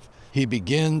intensive. He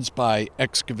begins by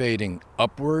excavating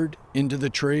upward into the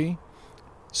tree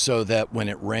so that when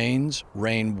it rains,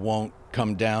 rain won't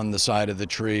come down the side of the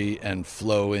tree and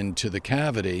flow into the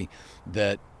cavity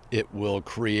that it will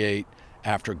create.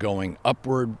 After going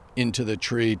upward into the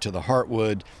tree to the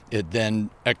heartwood, it then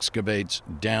excavates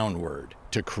downward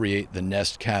to create the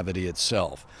nest cavity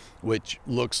itself, which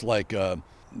looks like a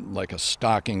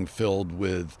stocking filled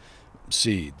with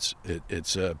seeds.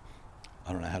 It's a,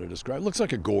 I don't know how to describe it. It looks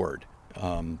like a gourd,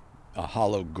 a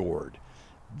hollow gourd.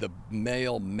 The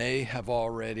male may have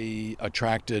already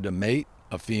attracted a mate,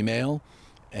 a female,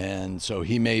 and so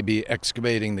he may be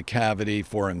excavating the cavity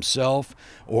for himself,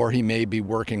 or he may be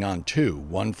working on two,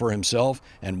 one for himself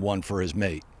and one for his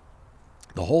mate.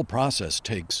 The whole process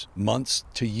takes months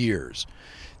to years.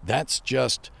 That's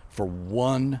just for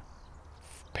one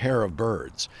pair of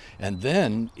birds. And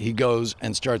then he goes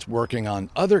and starts working on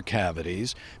other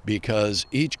cavities because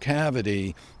each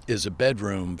cavity is a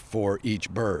bedroom for each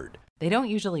bird. They don't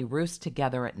usually roost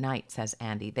together at night, says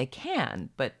Andy. They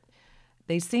can, but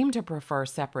they seem to prefer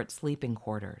separate sleeping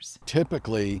quarters.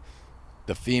 Typically,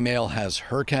 the female has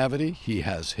her cavity, he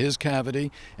has his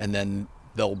cavity, and then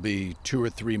there'll be 2 or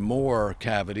 3 more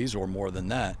cavities, or more than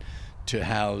that, to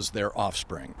house their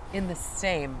offspring. In the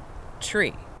same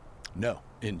tree? No,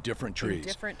 in different trees. In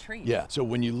different trees. Yeah. So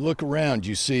when you look around,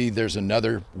 you see there's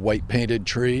another white painted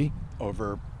tree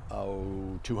over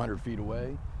 200 feet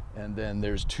away, and then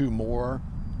there's two more,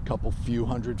 couple few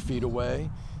hundred feet away,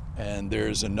 and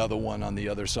there's another one on the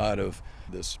other side of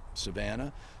this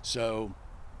savanna. So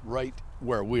right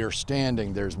where we are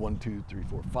standing, there's 1, 2, 3,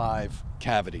 4, 5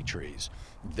 cavity trees.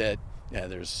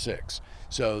 There's 6.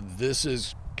 So this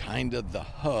is kind of the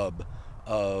hub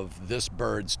of this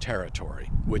bird's territory,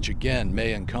 which again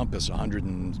may encompass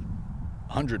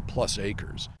 100 plus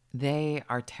acres. They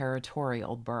are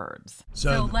territorial birds.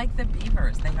 So like the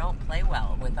beavers, they don't play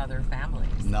well with other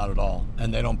families. Not at all.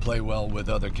 And they don't play well with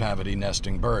other cavity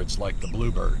nesting birds like the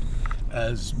bluebird.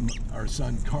 As our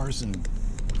son Carson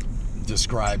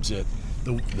describes it,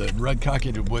 the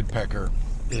red-cockaded woodpecker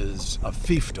is a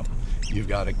fiefdom. You've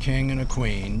got a king and a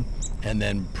queen, and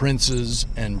then princes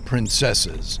and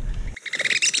princesses.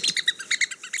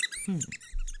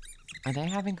 Are they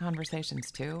having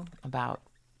conversations too about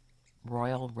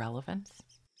royal relevance?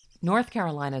 North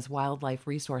Carolina's Wildlife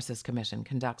Resources Commission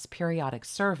conducts periodic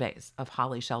surveys of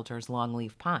holly shelters'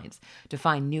 longleaf pines to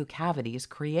find new cavities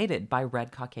created by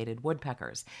red-cockaded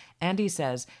woodpeckers. Andy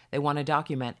says they want to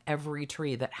document every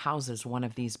tree that houses one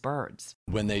of these birds.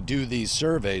 When they do these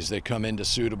surveys, they come into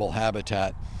suitable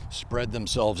habitat, spread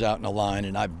themselves out in a line,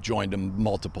 and I've joined them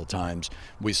multiple times.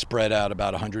 We spread out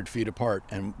about 100 feet apart,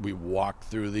 and we walk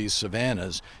through these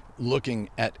savannas looking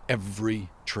at every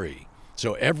tree.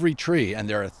 So every tree, and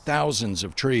there are thousands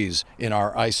of trees in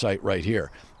our eyesight right here,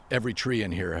 every tree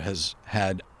in here has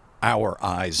had our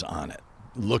eyes on it,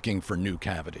 looking for new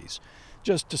cavities,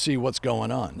 just to see what's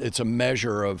going on. It's a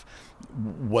measure of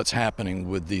what's happening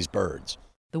with these birds.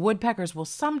 The woodpeckers will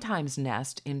sometimes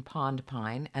nest in pond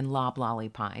pine and loblolly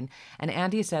pine, and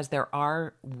Andy says there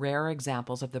are rare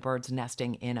examples of the birds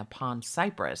nesting in a pond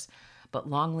cypress, but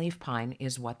longleaf pine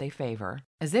is what they favor.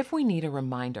 As if we need a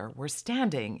reminder, we're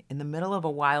standing in the middle of a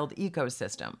wild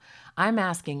ecosystem. I'm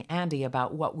asking Andy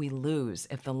about what we lose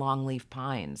if the longleaf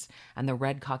pines and the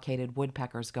red-cockaded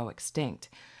woodpeckers go extinct.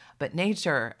 But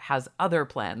nature has other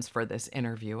plans for this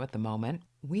interview at the moment.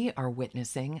 We are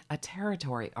witnessing a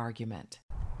territory argument.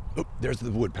 Oh, there's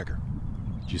the woodpecker.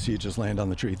 Do you see it just land on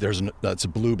the tree? That's a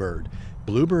bluebird.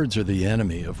 Bluebirds are the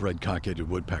enemy of red-cockaded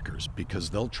woodpeckers because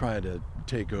they'll try to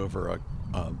take over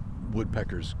a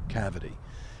woodpecker's cavity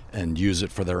and use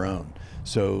it for their own.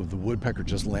 So the woodpecker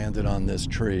just landed on this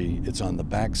tree. It's on the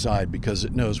back side because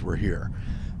it knows we're here.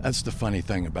 That's the funny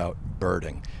thing about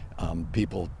birding.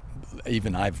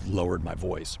 Even I've lowered my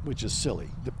voice, which is silly.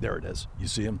 There it is. You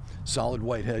see him? Solid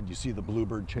white head. You see the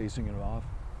bluebird chasing it off,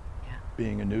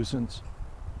 being a nuisance.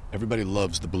 Everybody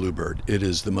loves the bluebird. It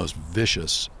is the most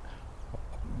vicious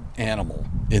animal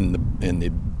in the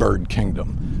bird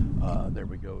kingdom. There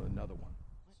we go, another one.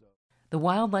 The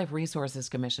Wildlife Resources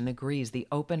Commission agrees the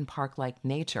open park-like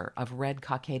nature of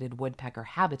red-cockaded woodpecker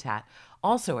habitat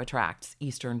also attracts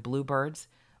eastern bluebirds,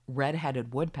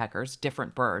 red-headed woodpeckers,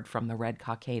 different bird from the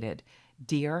red-cockaded,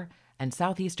 deer, and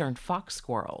southeastern fox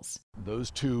squirrels.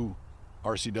 Those two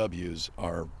RCWs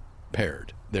are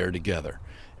paired. They're together,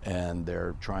 and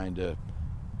they're trying to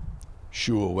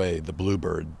shoo away the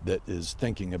bluebird that is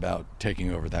thinking about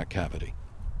taking over that cavity.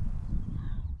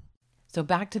 So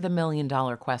back to the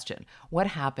million-dollar question. What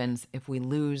happens if we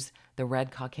lose the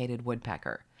red-cockaded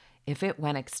woodpecker? If it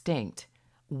went extinct,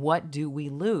 what do we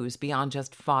lose beyond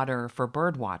just fodder for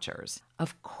bird watchers?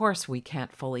 Of course we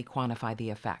can't fully quantify the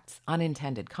effects.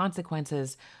 Unintended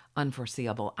consequences,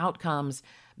 unforeseeable outcomes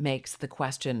makes the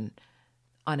question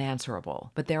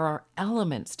unanswerable. But there are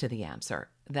elements to the answer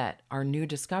that are new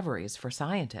discoveries for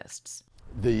scientists.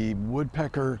 The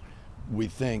woodpecker, we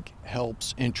think,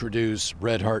 helps introduce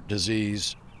red heart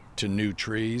disease to new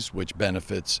trees, which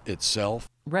benefits itself.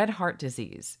 Red heart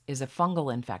disease is a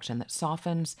fungal infection that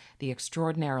softens the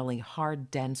extraordinarily hard,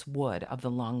 dense wood of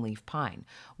the longleaf pine.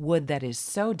 Wood that is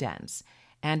so dense,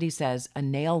 Andy says a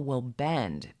nail will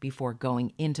bend before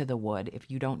going into the wood if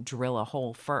you don't drill a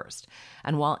hole first.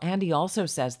 And while Andy also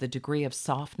says the degree of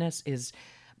softness is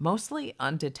mostly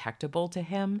undetectable to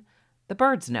him, the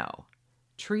birds know.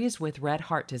 Trees with red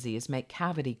heart disease make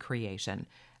cavity creation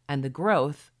and the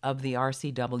growth of the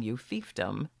RCW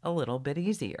fiefdom a little bit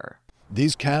easier.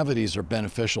 These cavities are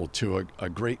beneficial to a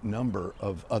great number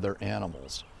of other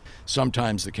animals.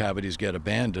 Sometimes the cavities get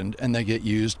abandoned and they get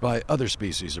used by other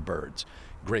species of birds.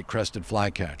 Great-crested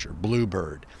flycatcher,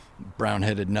 bluebird,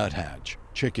 brown-headed nuthatch,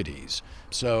 chickadees.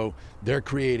 So they're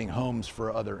creating homes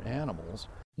for other animals.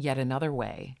 Yet another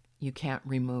way, you can't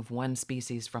remove one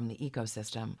species from the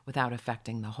ecosystem without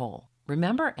affecting the whole.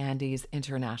 Remember Andy's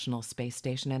International Space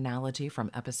Station analogy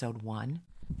from episode 1?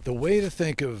 The way to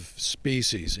think of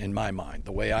species, in my mind,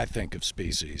 the way I think of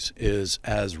species is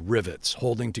as rivets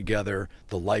holding together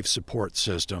the life support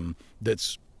system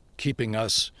that's keeping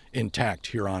us intact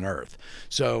here on Earth.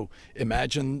 So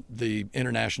imagine the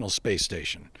International Space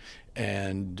Station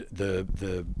and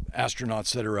the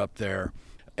astronauts that are up there.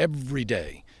 Every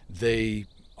day they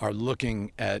are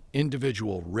looking at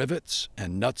individual rivets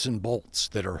and nuts and bolts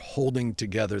that are holding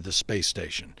together the space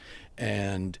station.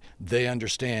 And they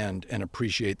understand and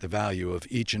appreciate the value of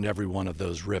each and every one of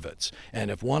those rivets. And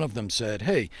if one of them said,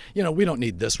 hey, we don't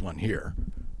need this one here.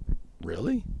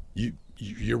 Really?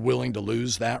 You're willing to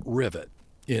lose that rivet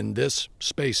in this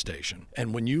space station?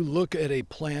 And when you look at a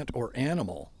plant or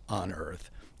animal on Earth,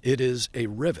 it is a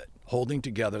rivet holding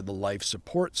together the life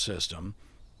support system.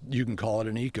 You can call it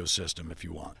an ecosystem if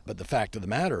you want. But the fact of the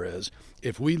matter is,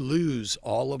 if we lose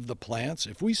all of the plants,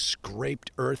 if we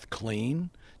scraped Earth clean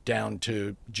down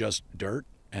to just dirt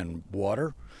and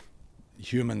water,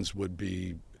 humans would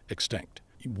be extinct.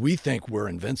 We think we're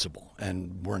invincible,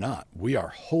 and we're not. We are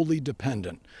wholly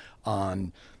dependent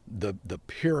on the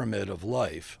pyramid of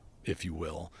life, if you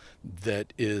will,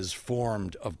 that is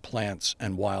formed of plants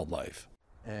and wildlife.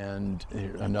 And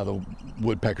another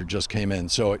woodpecker just came in.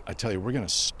 So I tell you, we're going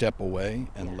to step away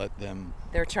and let them.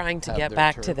 They're trying to get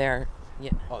back to their.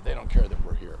 Yeah. Oh, they don't care that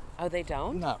we're here. Oh, they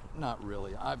don't? Not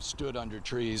really. I've stood under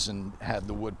trees and had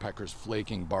the woodpeckers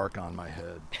flaking bark on my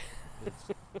head.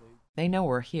 They know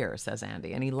we're here, says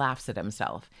Andy, and he laughs at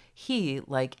himself. He,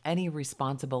 like any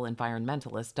responsible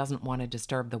environmentalist, doesn't want to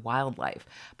disturb the wildlife.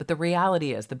 But the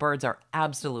reality is the birds are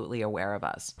absolutely aware of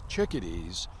us.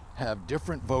 Chickadees have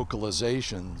different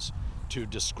vocalizations to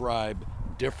describe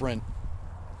different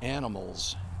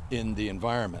animals in the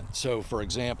environment. So, for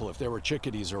example, if there were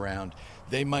chickadees around,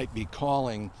 they might be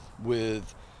calling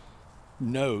with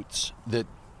notes that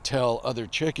tell other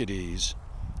chickadees,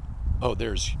 oh,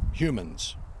 there's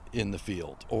humans in the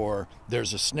field, or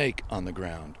there's a snake on the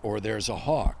ground, or there's a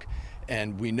hawk.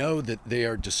 And we know that they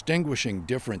are distinguishing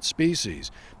different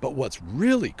species. But what's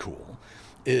really cool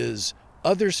is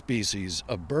other species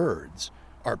of birds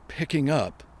are picking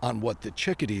up on what the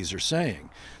chickadees are saying.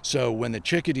 So when the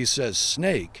chickadee says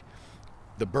snake,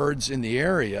 the birds in the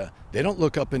area, they don't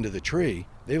look up into the tree,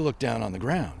 they look down on the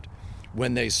ground.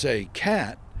 When they say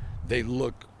cat, they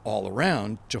look all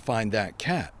around to find that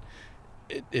cat.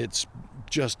 It's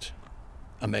just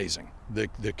amazing.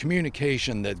 The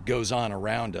communication that goes on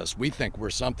around us, we think we're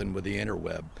something with the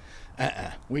interweb.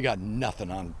 We got nothing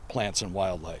on plants and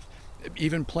wildlife.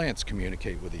 Even plants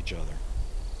communicate with each other.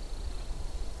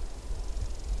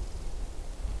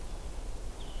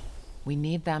 We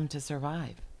need them to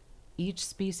survive. Each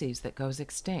species that goes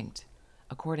extinct,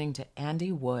 according to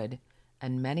Andy Wood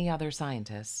and many other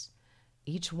scientists,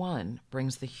 each one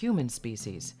brings the human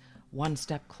species one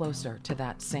step closer to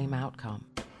that same outcome.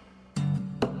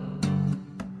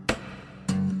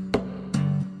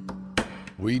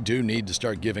 We do need to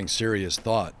start giving serious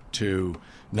thought to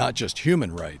not just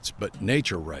human rights, but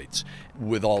nature rights.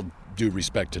 With all due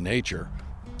respect to nature,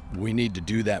 we need to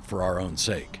do that for our own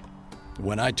sake.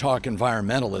 When I talk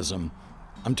environmentalism,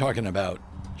 I'm talking about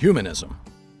humanism.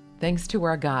 Thanks to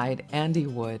our guide, Andy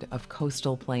Wood of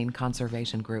Coastal Plain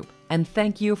Conservation Group. And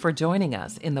thank you for joining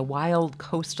us in the wild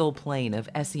coastal plain of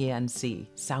SENC,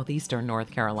 southeastern North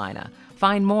Carolina.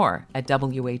 Find more at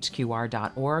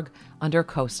WHQR.org under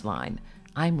CoastLine.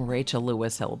 I'm Rachel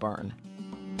Lewis Hilburn.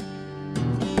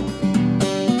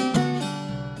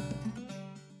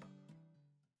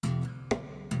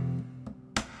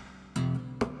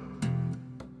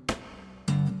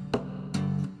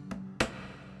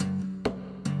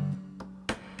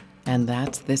 And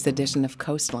that's this edition of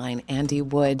Coastline. Andy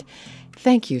Wood,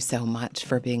 thank you so much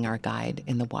for being our guide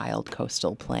in the wild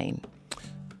coastal plain.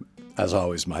 As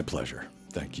always, my pleasure.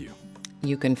 Thank you.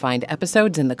 You can find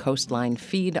episodes in the Coastline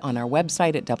feed on our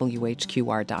website at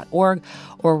WHQR.org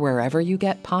or wherever you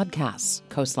get podcasts.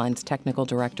 Coastline's technical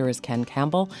director is Ken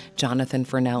Campbell. Jonathan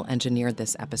Furnell engineered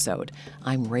this episode.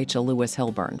 I'm Rachel Lewis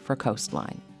Hilburn for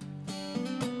Coastline.